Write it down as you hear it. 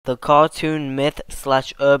The cartoon myth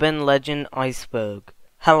slash urban legend Iceberg.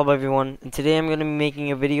 Hello everyone, and today I'm going to be making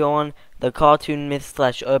a video on the cartoon myth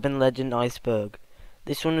slash urban legend Iceberg.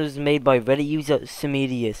 This one was made by Reddit user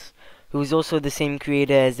Simidius, who is also the same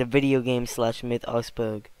creator as the video game slash myth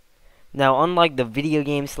Iceberg. Now, unlike the video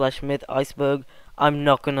game slash myth Iceberg, I'm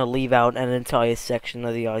not going to leave out an entire section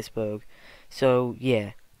of the iceberg. So,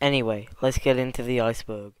 yeah. Anyway, let's get into the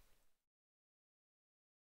iceberg.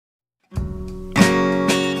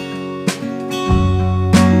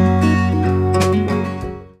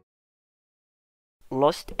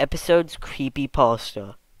 Lost Episodes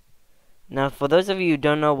Creepypasta. Now, for those of you who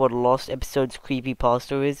don't know what Lost Episodes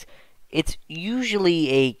Creepypasta is, it's usually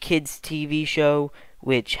a kids' TV show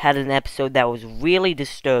which had an episode that was really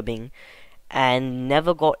disturbing and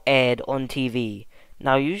never got aired on TV.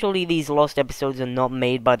 Now, usually these lost episodes are not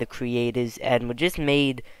made by the creators and were just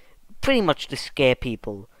made pretty much to scare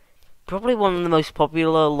people. Probably one of the most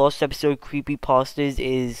popular lost episode creepypastas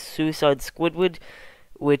is Suicide Squidward,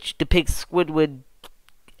 which depicts Squidward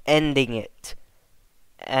ending it,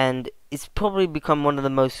 and it's probably become one of the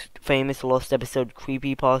most famous lost episode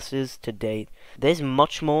creepypastas to date. There's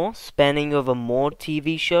much more, spanning over more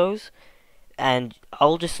TV shows, and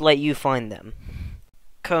I'll just let you find them.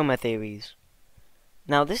 Coma theories.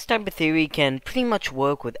 Now, this type of theory can pretty much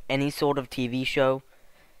work with any sort of TV show.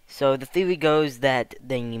 So the theory goes that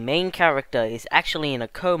the main character is actually in a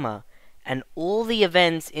coma, and all the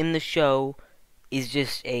events in the show is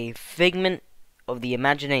just a figment of the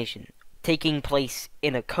imagination, taking place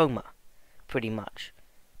in a coma, pretty much.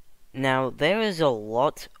 Now, there is a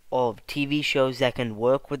lot of TV shows that can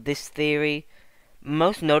work with this theory,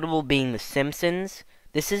 most notable being The Simpsons.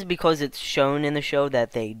 This is because it's shown in the show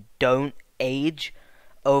that they don't age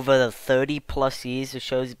over the 30 plus years the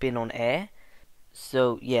show's been on air.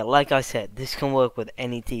 So, yeah, like I said, this can work with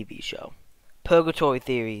any TV show. Purgatory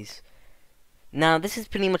theories. Now, this is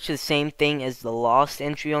pretty much the same thing as the last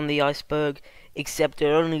entry on the iceberg, except it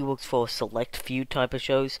only works for a select few type of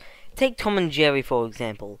shows. Take Tom and Jerry, for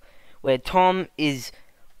example, where Tom is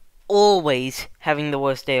always having the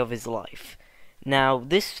worst day of his life. Now,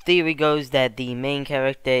 this theory goes that the main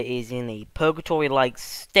character is in a purgatory-like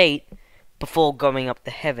state before going up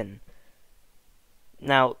to heaven.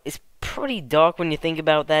 Now, it's pretty dark when you think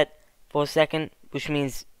about that for a second, which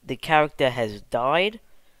means the character has died,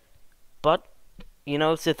 but, you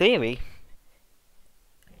know, it's a theory.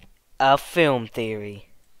 A film theory.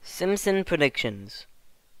 Simpson predictions.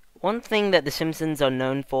 One thing that the Simpsons are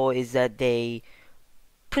known for is that they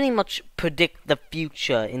pretty much predict the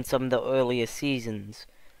future in some of the earlier seasons.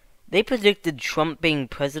 They predicted Trump being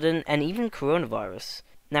president and even coronavirus.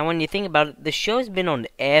 Now, when you think about it, the show's been on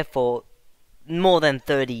air for more than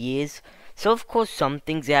 30 years, so of course some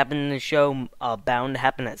things that happen in the show are bound to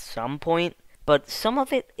happen at some point, but some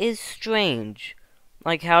of it is strange.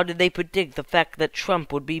 Like, how did they predict the fact that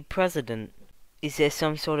Trump would be president? Is there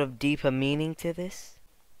some sort of deeper meaning to this?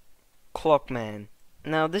 Clockman.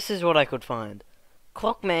 Now, this is what I could find.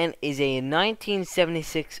 Clockman is a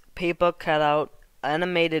 1976 paper cutout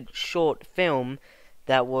animated short film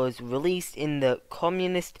that was released in the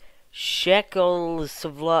communist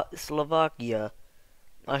Czechoslovakia.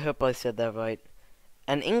 I hope I said that right.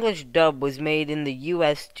 An English dub was made in the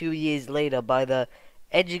US 2 years later by the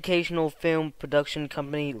educational film production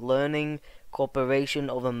company Learning Corporation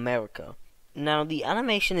of America. Now, the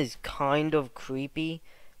animation is kind of creepy,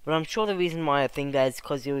 but I'm sure the reason why I think that is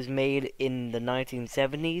because it was made in the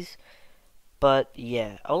 1970s. But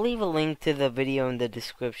yeah, I'll leave a link to the video in the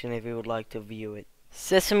description if you would like to view it.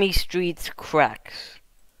 Sesame Street's Cracks.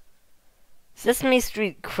 Sesame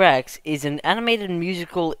Street Cracks is an animated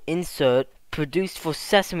musical insert produced for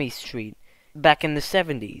Sesame Street back in the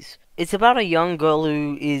 70s. It's about a young girl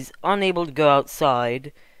who is unable to go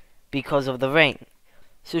outside because of the rain.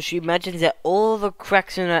 So she imagines that all the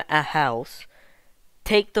cracks in her house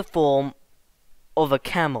take the form of a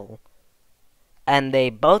camel, and they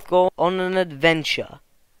both go on an adventure.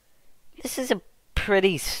 This is a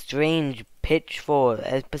pretty strange pitch for an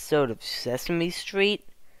episode of Sesame Street,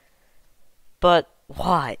 but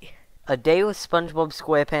why? A Day with SpongeBob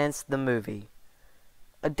SquarePants the movie.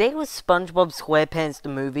 A Day with SpongeBob SquarePants the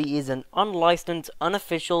movie is an unlicensed,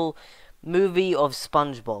 unofficial movie of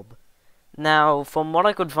SpongeBob. Now, from what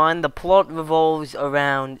I could find, the plot revolves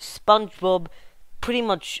around SpongeBob pretty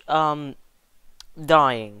much, dying.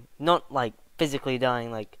 Not, like, physically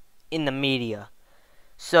dying, like, in the media.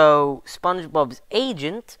 So, SpongeBob's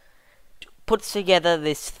agent puts together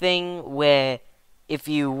this thing where if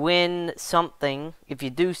you win something, if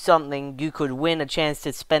you do something, you could win a chance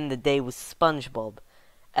to spend the day with SpongeBob.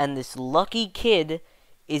 And this lucky kid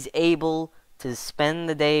is able to spend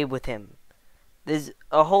the day with him. There's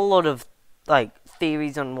a whole lot of,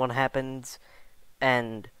 theories on what happens,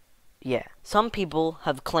 and yeah. Some people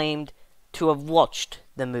have claimed to have watched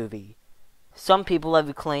the movie. Some people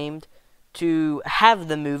have claimed to have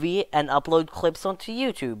the movie and upload clips onto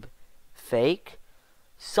YouTube. Fake.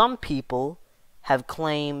 Some people have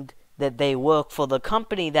claimed that they work for the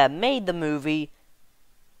company that made the movie,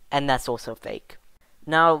 and that's also fake.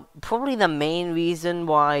 Now, probably the main reason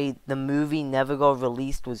why the movie never got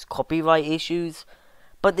released was copyright issues,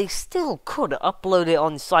 but they still could upload it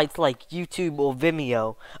on sites like YouTube or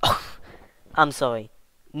Vimeo. I'm sorry,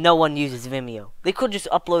 no one uses Vimeo. They could just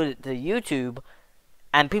upload it to YouTube,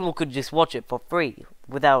 and people could just watch it for free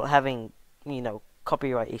without having,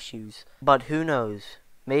 copyright issues. But who knows?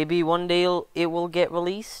 Maybe one day it will get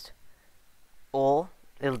released, or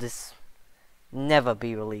it'll just never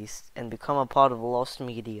be released and become a part of lost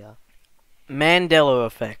media. Mandela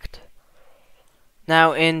effect.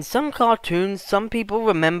 Now, in some cartoons, some people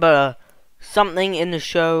remember something in the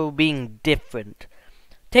show being different.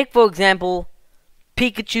 Take, for example,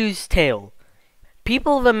 Pikachu's tail.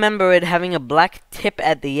 People remember it having a black tip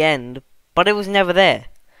at the end, but it was never there.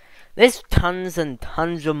 There's tons and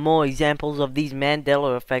tons of more examples of these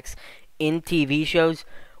Mandela effects in TV shows,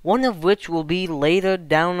 one of which will be later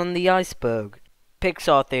down on the iceberg.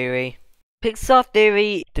 Pixar theory. Pixar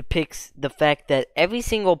theory depicts the fact that every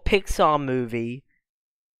single Pixar movie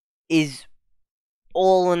is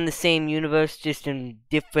all in the same universe, just in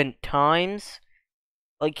different times.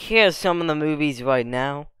 Like, here are some of the movies right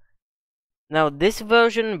now. Now, this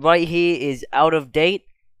version right here is out of date.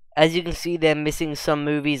 As you can see, they're missing some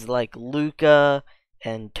movies like Luca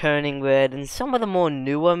and Turning Red and some of the more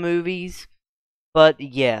newer movies. But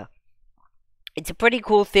yeah, it's a pretty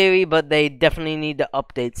cool theory, but they definitely need to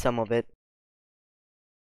update some of it.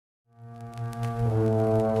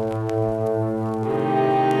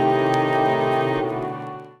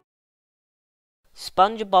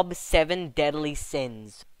 SpongeBob's 7 Deadly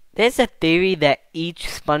Sins. There's a theory that each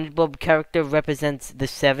SpongeBob character represents the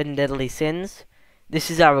 7 deadly sins. This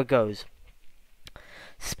is how it goes.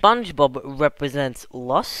 SpongeBob represents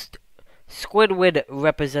lust, Squidward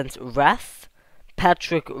represents wrath,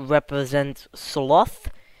 Patrick represents sloth,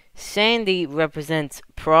 Sandy represents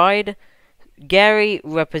pride, Gary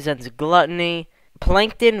represents gluttony,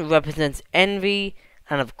 Plankton represents envy,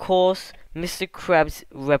 and of course, Mr. Krabs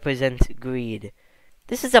represents greed.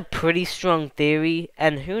 This is a pretty strong theory,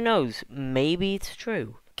 and who knows, maybe it's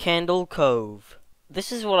true. Candle Cove.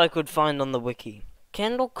 This is what I could find on the wiki.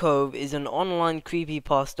 Candle Cove is an online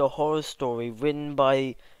creepypasta horror story written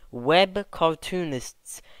by web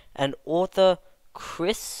cartoonists and author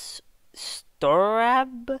Chris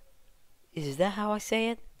Storab? Is that how I say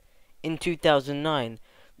it? In 2009.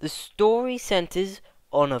 The story centers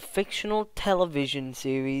on a fictional television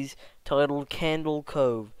series titled Candle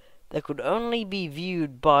Cove that could only be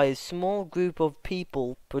viewed by a small group of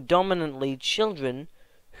people, predominantly children,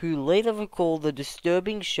 who later recall the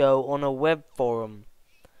disturbing show on a web forum.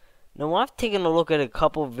 Now, I've taken a look at a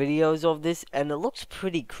couple of videos of this, and it looks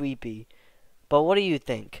pretty creepy. But what do you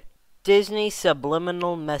think? Disney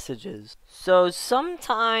subliminal messages. So,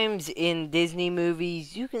 sometimes in Disney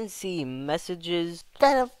movies, you can see messages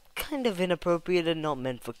that are kind of inappropriate and not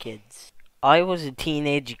meant for kids. I Was a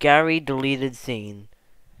Teenage Gary deleted scene.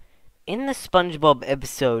 In the SpongeBob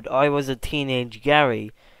episode, I Was a Teenage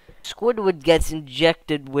Gary, Squidward gets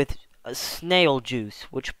injected with a snail juice,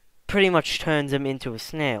 which pretty much turns him into a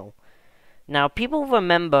snail. Now, people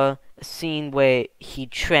remember a scene where he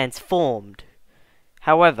transformed.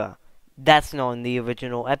 However, that's not in the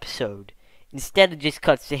original episode. Instead, it just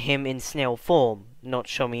cuts to him in snail form, not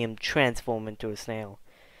showing him transform into a snail.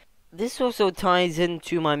 This also ties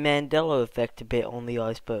into my Mandela effect a bit on the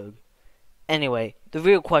iceberg. Anyway, the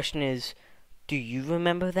real question is, do you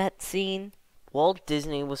remember that scene? Walt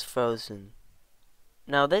Disney was frozen.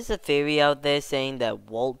 Now, there's a theory out there saying that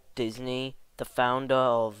Walt Disney, the founder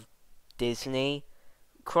of Disney,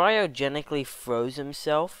 cryogenically froze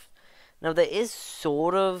himself. Now, there is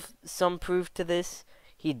sort of some proof to this.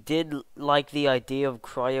 He did like the idea of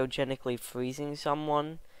cryogenically freezing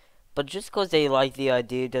someone, but just because they like the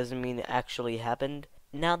idea doesn't mean it actually happened.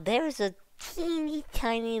 Now, there is a teeny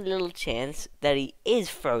tiny little chance that he is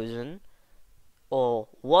frozen, or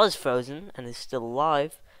was frozen and is still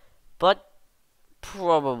alive, but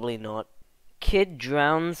probably not. Kid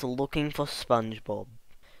drowns looking for SpongeBob.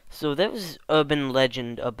 So there was urban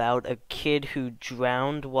legend about a kid who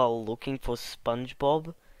drowned while looking for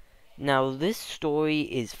SpongeBob. Now, this story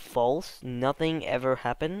is false. Nothing ever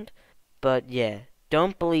happened. But yeah,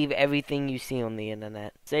 don't believe everything you see on the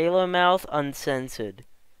internet. Sailor Mouth Uncensored.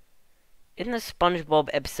 In the SpongeBob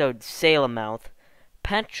episode Sailor Mouth,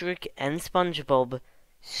 Patrick and SpongeBob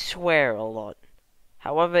swear a lot.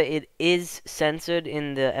 However, it is censored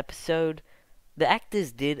in the episode. The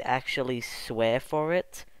actors did actually swear for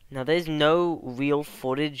it. Now, there's no real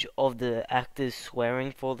footage of the actors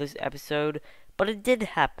swearing for this episode, but it did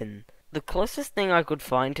happen. The closest thing I could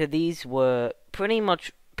find to these were pretty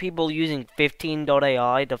much people using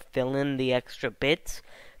 15.ai to fill in the extra bits,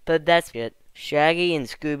 but that's it. Shaggy and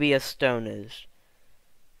Scooby are stoners.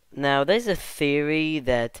 Now, there's a theory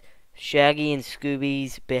that Shaggy and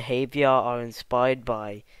Scooby's behavior are inspired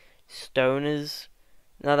by stoners.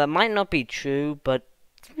 Now, that might not be true, but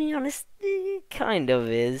to be honest, it kind of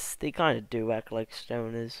is. They kind of do act like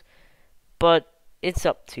stoners. But it's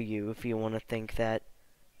up to you if you want to think that.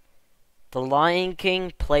 The Lion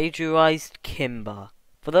King plagiarized Kimba.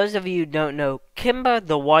 For those of you who don't know, Kimba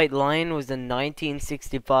the White Lion was a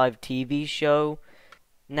 1965 TV show.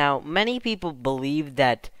 Now, many people believe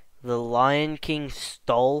that the Lion King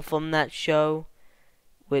stole from that show,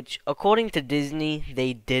 which, according to Disney,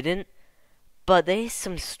 they didn't. But there is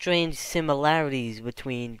some strange similarities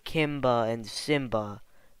between Kimba and Simba,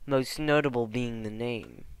 most notable being the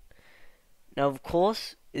name. Now, of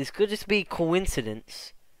course, this could just be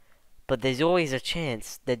coincidence, but there's always a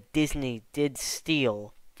chance that Disney did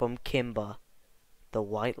steal from Kimba, the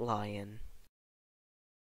White Lion.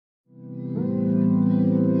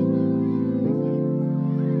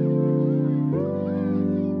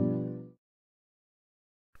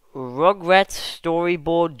 Rugrats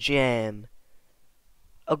Storyboard Jam.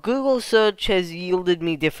 A Google search has yielded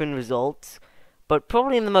me different results, but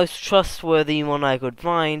probably the most trustworthy one I could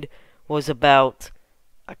find was about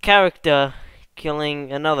a character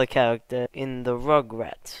killing another character in the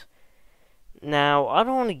Rugrats. Now, I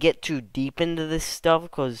don't want to get too deep into this stuff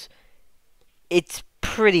because it's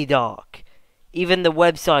pretty dark. Even the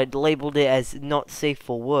website labeled it as not safe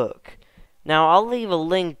for work. Now, I'll leave a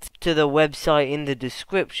link to the website in the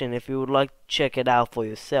description if you would like to check it out for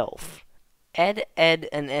yourself. Ed, Edd,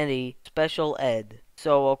 and Eddy, Special Ed.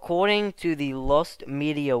 So, according to the Lost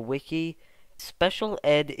Media Wiki, Special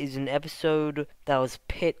Ed is an episode that was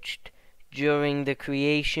pitched during the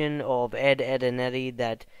creation of Ed, Edd, and Eddy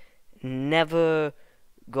that never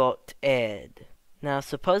got aired. Now,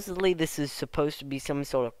 supposedly this is supposed to be some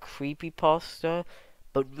sort of creepypasta,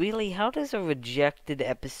 but really, how does a rejected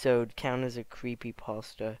episode count as a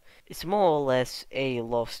creepypasta? It's more or less a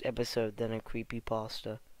lost episode than a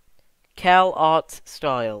creepypasta. Cal Arts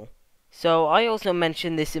Style. So, I also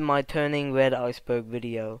mentioned this in my Turning Red Iceberg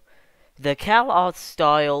video. The Cal Arts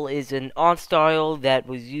Style is an art style that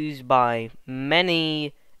was used by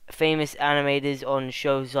many famous animators on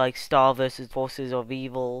shows like Star vs. Forces of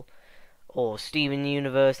Evil, or Steven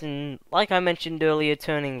Universe, and like I mentioned earlier,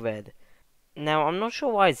 Turning Red. Now, I'm not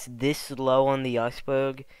sure why it's this low on the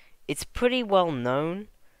iceberg. It's pretty well known.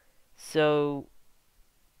 So,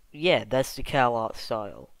 yeah, that's the Cal Art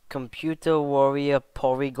Style. Computer Warrior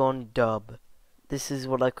Porygon Dub. This is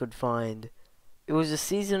what I could find. It was a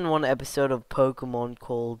Season 1 episode of Pokemon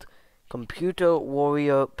called Computer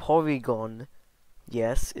Warrior Porygon.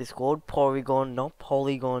 Yes, it's called Porygon, not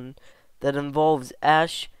Polygon. That involves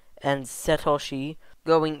Ash and Satoshi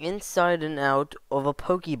going inside and out of a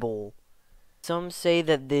Pokeball. Some say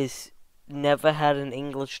that this never had an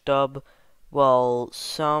English dub, while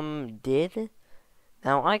some did.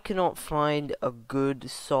 Now, I cannot find a good,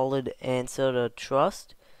 solid answer to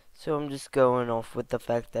trust, so I'm just going off with the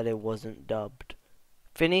fact that it wasn't dubbed.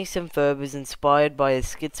 Phineas and Ferb is inspired by a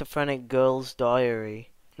schizophrenic girl's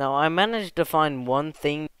diary. Now, I managed to find one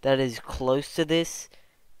thing that is close to this,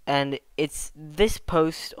 and it's this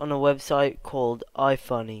post on a website called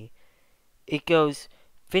iFunny. It goes,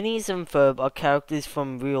 Phineas and Ferb are characters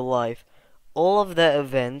from real life. All of their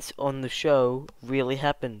events on the show really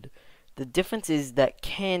happened. The difference is that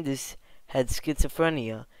Candace had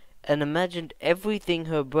schizophrenia and imagined everything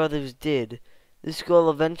her brothers did. This girl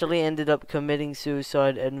eventually ended up committing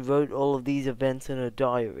suicide and wrote all of these events in her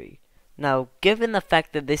diary. Now, given the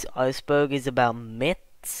fact that this iceberg is about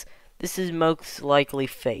myths, this is most likely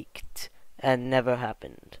faked and never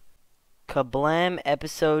happened. Kablam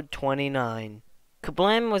Episode 29.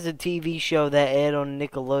 Kablam was a TV show that aired on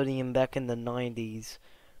Nickelodeon back in the 90s.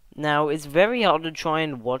 Now, it's very hard to try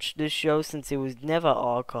and watch this show since it was never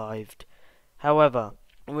archived. However,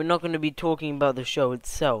 we're not going to be talking about the show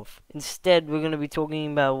itself. Instead, we're going to be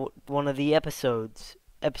talking about one of the episodes,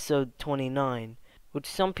 episode 29, which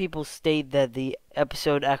some people state that the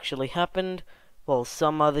episode actually happened, while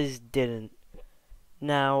some others didn't.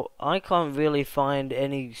 Now, I can't really find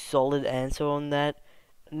any solid answer on that,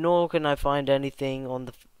 nor can I find anything on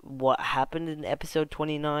what happened in episode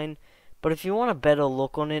 29, But if you want a better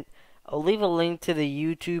look on it, I'll leave a link to the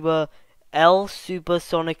YouTuber L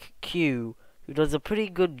Supersonic Q, who does a pretty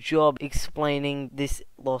good job explaining this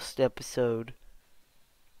lost episode.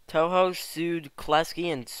 Toho sued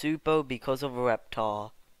Klasky and Suppo because of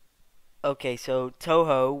Reptar. Okay, so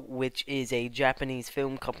Toho, which is a Japanese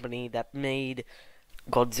film company that made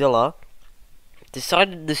Godzilla,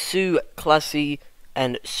 decided to sue Klasky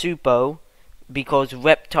and Suppo because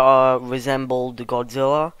Reptar resembled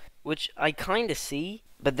Godzilla, which I kinda see,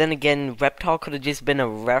 but then again, Reptar could have just been a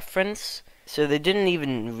reference, so they didn't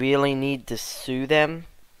even really need to sue them,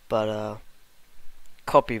 but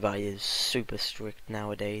copyright is super strict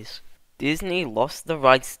nowadays. Disney lost the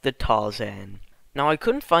rights to Tarzan. Now, I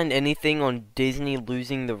couldn't find anything on Disney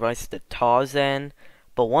losing the rights to Tarzan,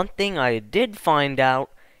 but one thing I did find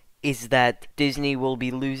out is that Disney will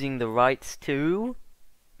be losing the rights to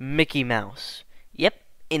Mickey Mouse. Yep,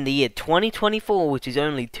 in the year 2024, which is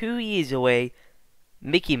only 2 years away,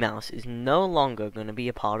 Mickey Mouse is no longer going to be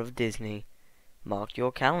a part of Disney. Mark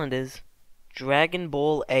your calendars. Dragon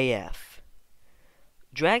Ball AF.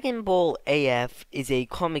 Dragon Ball AF is a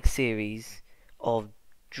comic series of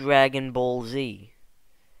Dragon Ball Z.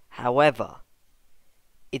 However,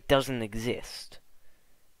 it doesn't exist.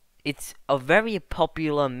 It's a very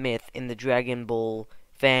popular myth in the Dragon Ball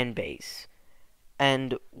fan base.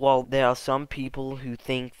 And while there are some people who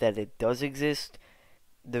think that it does exist,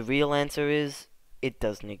 the real answer is, it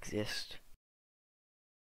doesn't exist.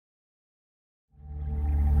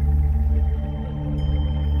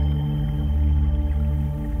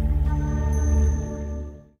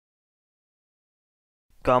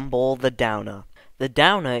 Gumball the Downer. The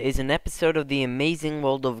Downer is an episode of The Amazing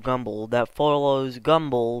World of Gumball that follows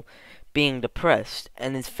Gumball being depressed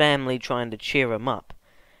and his family trying to cheer him up.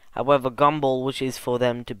 However, Gumball wishes for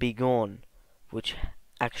them to be gone, which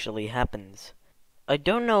actually happens. I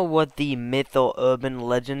don't know what the myth or urban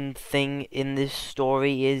legend thing in this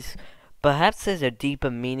story is. Perhaps there's a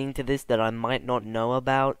deeper meaning to this that I might not know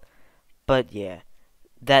about. But yeah,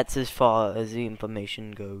 that's as far as the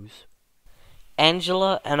information goes.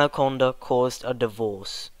 Angela Anaconda caused a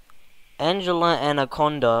divorce. Angela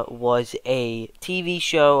Anaconda was a TV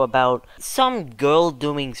show about some girl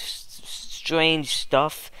doing strange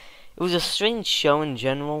stuff. It was a strange show in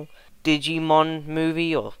general. Digimon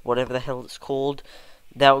movie, or whatever the hell it's called,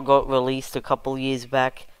 that got released a couple years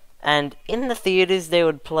back. And in the theaters, they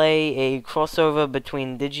would play a crossover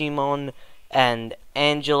between Digimon and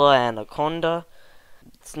Angela Anaconda.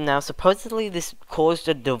 Now, supposedly this caused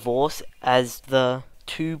a divorce as the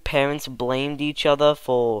two parents blamed each other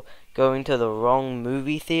for going to the wrong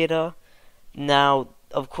movie theater. Now,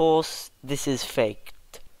 of course, this is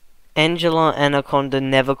faked. Angela Anaconda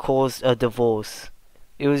never caused a divorce.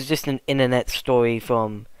 It was just an internet story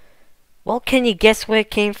from... Well, can you guess where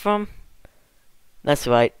it came from? That's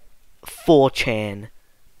right, 4chan.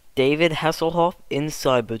 David Hasselhoff in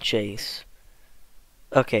Cyberchase.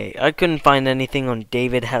 Okay, I couldn't find anything on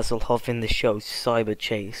David Hasselhoff in the show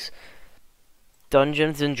Cyberchase.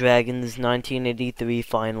 Dungeons & Dragons 1983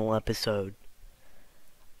 final episode.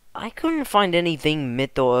 I couldn't find anything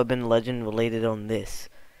myth or urban legend related on this.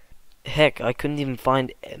 Heck, I couldn't even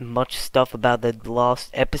find much stuff about the last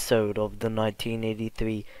episode of the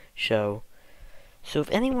 1983 show. So if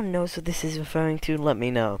anyone knows what this is referring to, let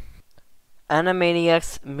me know.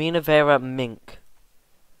 Animaniacs Minavera Mink.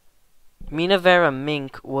 Minavera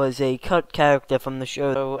Mink was a cut character from the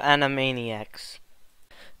show Animaniacs.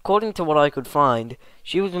 According to what I could find,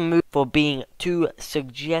 she was removed for being too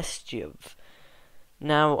suggestive.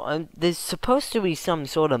 Now, there's supposed to be some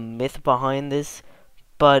sort of myth behind this,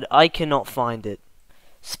 but I cannot find it.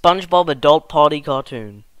 SpongeBob Adult Party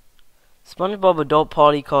Cartoon. SpongeBob Adult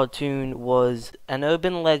Party Cartoon was an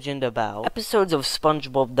urban legend about episodes of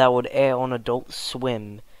SpongeBob that would air on Adult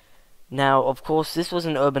Swim. Now, of course, this was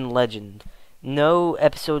an urban legend. No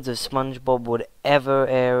episodes of SpongeBob would ever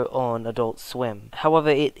air on Adult Swim. However,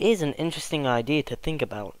 it is an interesting idea to think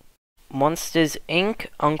about. Monsters, Inc.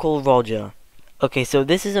 Uncle Roger. Okay, so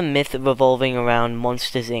this is a myth revolving around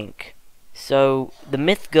Monsters, Inc. So, the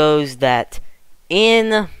myth goes that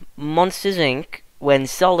in Monsters, Inc., when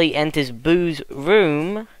Sully enters Boo's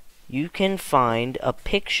room, you can find a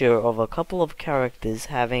picture of a couple of characters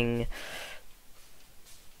having...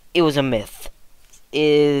 It was a myth.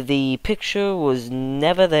 The picture was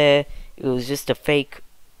never there. It was just a fake,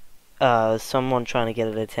 someone trying to get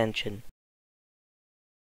attention.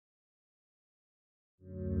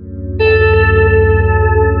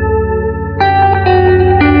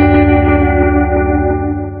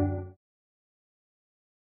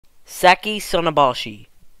 Saki Sonobashi.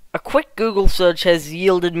 A quick Google search has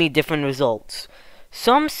yielded me different results.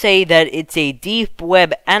 Some say that it's a deep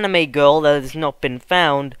web anime girl that has not been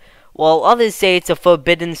found, while others say it's a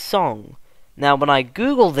forbidden song. Now, when I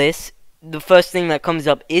Google this, the first thing that comes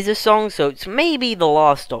up is a song, so it's maybe the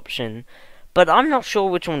last option, but I'm not sure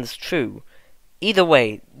which one's true. Either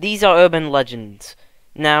way, these are urban legends.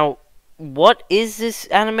 Now, what is this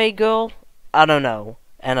anime girl? I don't know,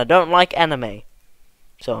 and I don't like anime,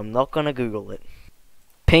 so I'm not gonna Google it.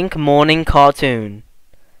 Pink Morning Cartoon.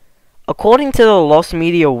 According to the Lost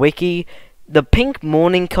Media Wiki, the Pink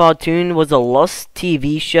Morning Cartoon was a Lost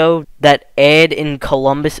TV show that aired in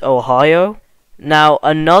Columbus, Ohio. Now,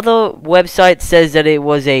 another website says that it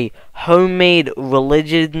was a homemade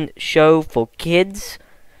religion show for kids,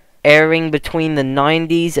 airing between the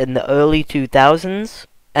 90s and the early 2000s,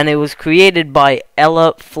 and it was created by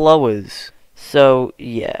Ella Flowers. So,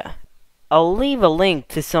 yeah. I'll leave a link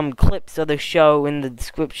to some clips of the show in the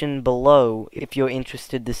description below if you're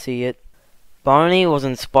interested to see it. Barney was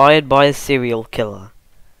inspired by a serial killer.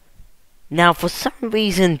 Now, for some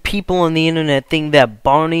reason, people on the internet think that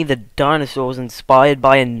Barney the dinosaur was inspired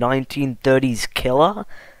by a 1930s killer.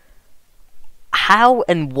 How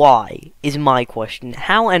and why is my question.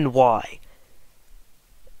 How and why?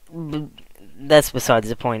 That's besides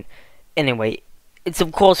the point. Anyway, it's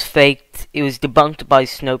of course faked. It was debunked by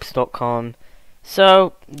Snopes.com.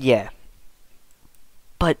 So, yeah.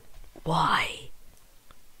 But why?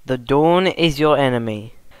 The Dawn is Your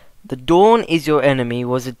Enemy. The Dawn is Your Enemy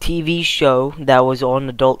was a TV show that was on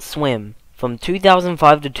Adult Swim from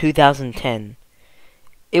 2005 to 2010.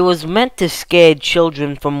 It was meant to scare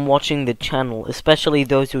children from watching the channel, especially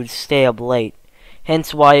those who would stay up late,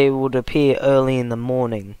 hence why it would appear early in the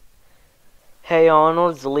morning. Hey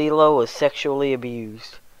Arnold's Lilo was sexually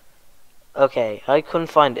abused. Okay, I couldn't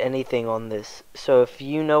find anything on this, so if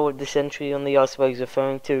you know what this entry on the Iceberg is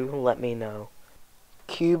referring to, let me know.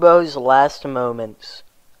 Kubo's Last Moments.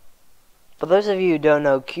 For those of you who don't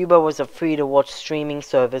know, Kubo was a free-to-watch streaming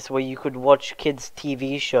service where you could watch kids'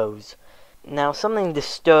 TV shows. Now, something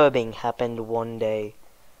disturbing happened one day.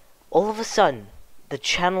 All of a sudden, the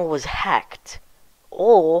channel was hacked.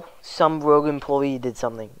 Or some rogue employee did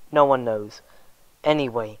something. No one knows.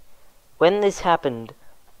 Anyway, when this happened,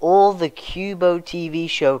 all the Kubo TV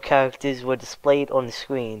show characters were displayed on the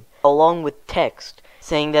screen, along with text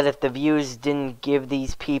saying that if the viewers didn't give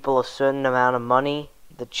these people a certain amount of money,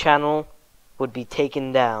 the channel would be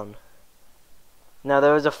taken down. Now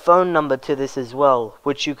there was a phone number to this as well,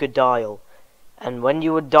 which you could dial. And when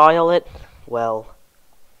you would dial it, well,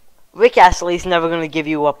 Rick Astley's never going to give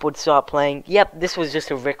you up, would start playing. Yep, this was just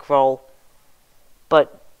a Rickroll.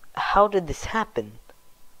 But how did this happen?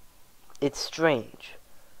 It's strange.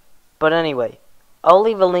 But anyway, I'll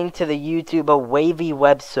leave a link to the YouTuber Wavy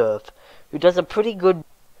Websurf, who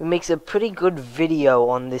makes a pretty good video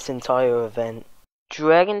on this entire event.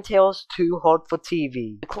 Dragon Tales Too Hot for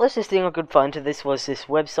TV. The closest thing I could find to this was this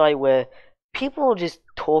website where people were just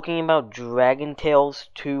talking about Dragon Tales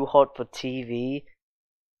Too Hot for TV.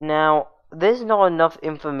 Now, there's not enough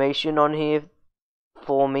information on here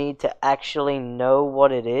for me to actually know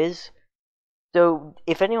what it is. So,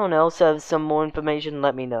 if anyone else has some more information,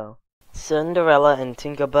 let me know. Cinderella and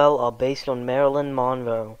Tinkerbell are based on Marilyn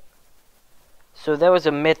Monroe. So there was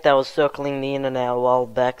a myth that was circling the internet a while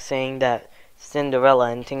back saying that Cinderella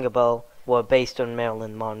and Tinkerbell were based on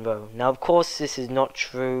Marilyn Monroe. Now, of course, this is not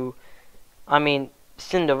true. I mean,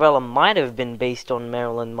 Cinderella might have been based on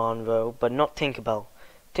Marilyn Monroe, but not Tinkerbell.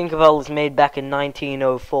 Tinkerbell was made back in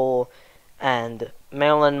 1904, and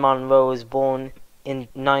Marilyn Monroe was born in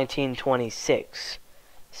 1926.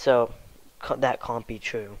 So, that can't be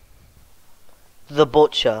true. The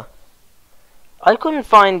Butcher. I couldn't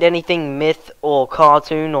find anything myth or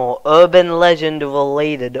cartoon or urban legend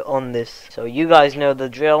related on this, so you guys know the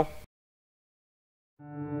drill.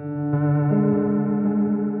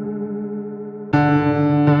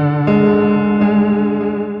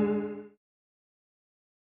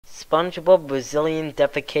 SpongeBob Brazilian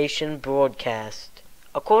Defecation Broadcast.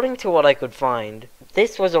 According to what I could find,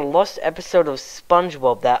 this was a lost episode of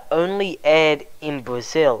SpongeBob that only aired in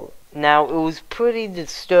Brazil. Now, it was pretty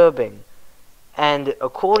disturbing. And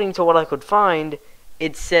according to what I could find,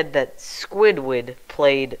 it said that Squidward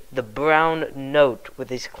played the brown note with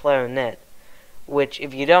his clarinet. Which,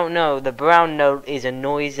 if you don't know, the brown note is a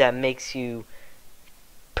noise that makes you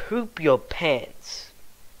poop your pants.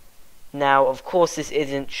 Now, of course this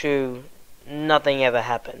isn't true. Nothing ever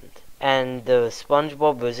happened. And the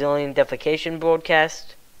SpongeBob Brazilian Defecation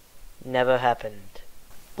Broadcast never happened.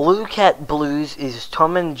 Blue Cat Blues is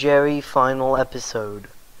Tom and Jerry final episode.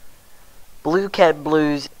 Blue Cat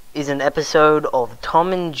Blues is an episode of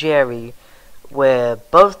Tom and Jerry where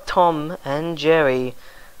both Tom and Jerry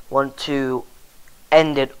want to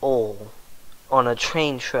end it all on a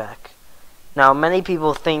train track. Now, many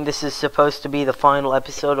people think this is supposed to be the final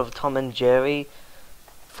episode of Tom and Jerry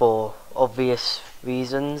for obvious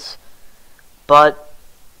reasons, but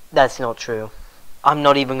that's not true. I'm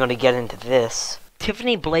not even going to get into this.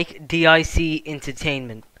 Tiffany Blake DIC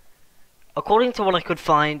Entertainment. According to what I could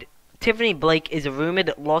find, Tiffany Blake is a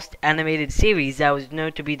rumored Lost animated series that was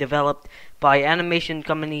known to be developed by animation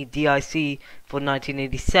company DIC for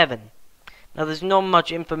 1987. Now, there's not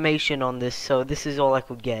much information on this, so this is all I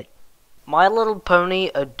could get. My Little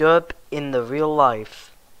Pony, a derp in the real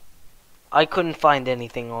life. I couldn't find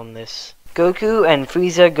anything on this. Goku and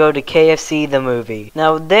Frieza go to KFC the movie.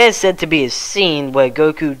 Now, there's said to be a scene where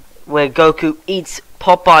Goku eats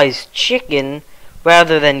Popeye's chicken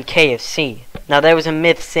rather than KFC. Now, there was a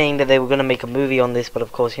myth saying that they were going to make a movie on this, but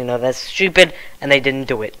of course, you know, that's stupid, and they didn't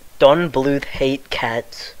do it. Don Bluth hate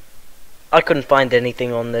cats. I couldn't find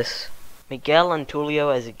anything on this. Miguel and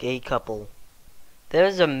Tulio as a gay couple.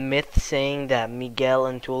 There's a myth saying that Miguel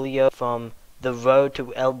and Tulio from The Road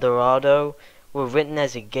to El Dorado were written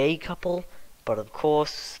as a gay couple, but of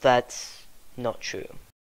course, that's not true.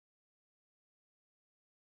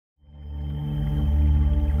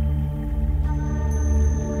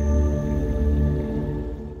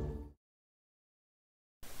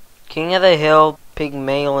 King of the Hill,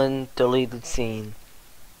 Pygmalion deleted scene.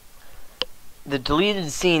 The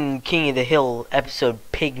deleted scene in King of the Hill episode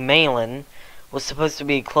Pygmalion was supposed to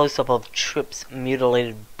be a close-up of Trip's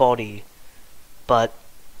mutilated body, but,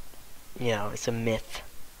 you know, it's a myth.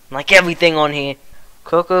 Like everything on here.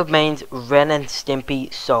 Coco Bane's Ren and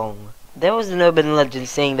Stimpy song. There was an urban legend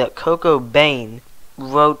saying that Coco Bane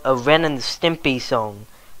wrote a Ren and Stimpy song,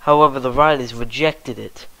 however the writers rejected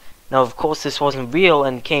it. Now, of course, this wasn't real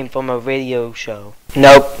and came from a radio show.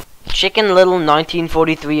 Nope. Chicken Little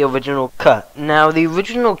 1943 original cut. Now, the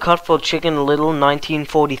original cut for Chicken Little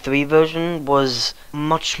 1943 version was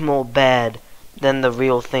much more bad than the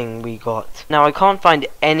real thing we got. Now, I can't find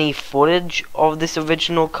any footage of this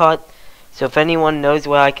original cut, so if anyone knows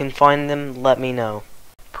where I can find them, let me know.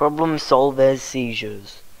 Problem Solvers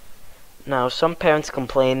Seizures. Now, some parents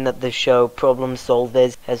complain that the show Problem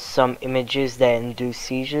Solvers has some images that induce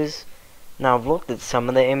seizures. Now, I've looked at some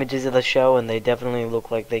of the images of the show, and they definitely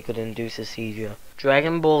look like they could induce a seizure.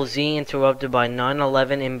 Dragon Ball Z interrupted by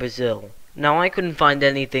 9/11 in Brazil. Now, I couldn't find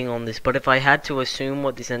anything on this, but if I had to assume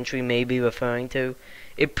what this entry may be referring to,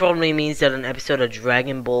 it probably means that an episode of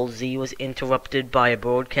Dragon Ball Z was interrupted by a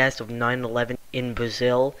broadcast of 9/11 in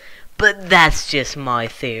Brazil, but that's just my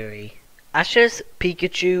theory. Ash's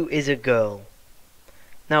Pikachu is a girl.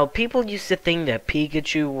 Now, people used to think that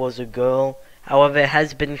Pikachu was a girl. However, it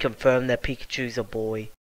has been confirmed that Pikachu's a boy.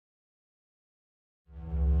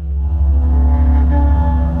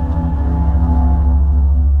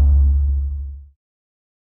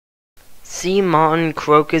 See Martin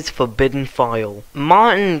Croker's Forbidden File.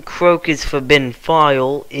 Martin Croker's Forbidden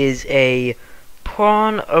File is a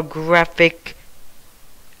pornographic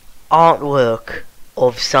artwork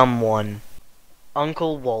of someone.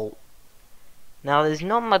 Uncle Walt. Now, there's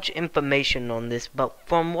not much information on this, but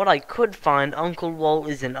from what I could find, Uncle Walt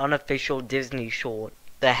is an unofficial Disney short.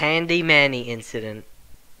 The Handy Manny Incident.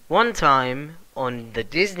 One time, on the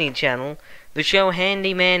Disney Channel, the show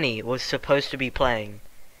Handy Manny was supposed to be playing.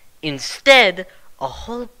 Instead, a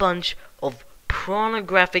whole bunch of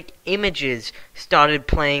pornographic images started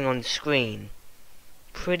playing on screen.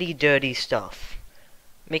 Pretty dirty stuff.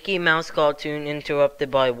 Mickey Mouse cartoon interrupted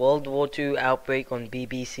by World War II outbreak on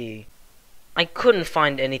BBC. I couldn't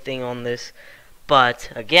find anything on this, but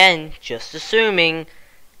again, just assuming,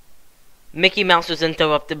 Mickey Mouse was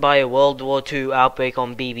interrupted by a World War II outbreak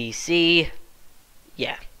on BBC.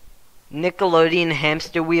 Yeah. Nickelodeon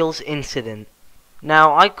Hamster Wheels Incident.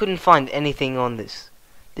 Now, I couldn't find anything on this.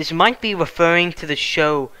 This might be referring to the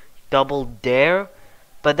show Double Dare,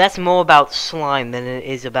 but that's more about slime than it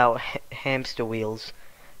is about hamster wheels.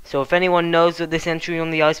 So if anyone knows what this entry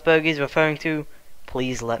on the iceberg is referring to,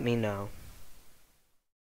 please let me know.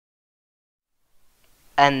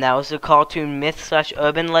 And that was the cartoon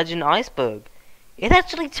myth/urban legend Iceberg. It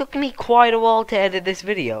actually took me quite a while to edit this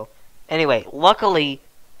video. Anyway, luckily,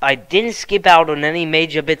 I didn't skip out on any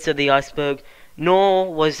major bits of the iceberg,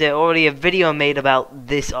 nor was there already a video made about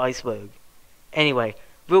this iceberg. Anyway,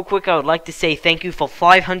 real quick, I would like to say thank you for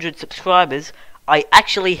 500 subscribers. I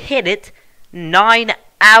actually hit it 9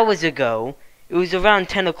 hours ago. It was around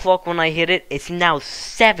 10 o'clock when I hit it. It's now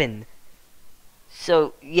 7.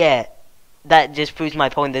 So, yeah. That just proves my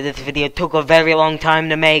point that this video took a very long time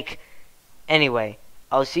to make. Anyway,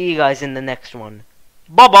 I'll see you guys in the next one.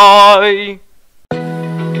 Bye-bye!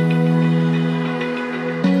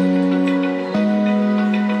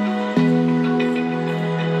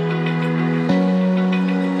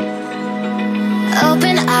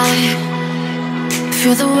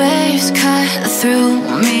 Feel the waves cut through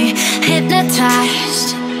me,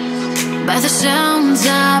 hypnotized by the sounds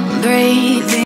I'm breathing.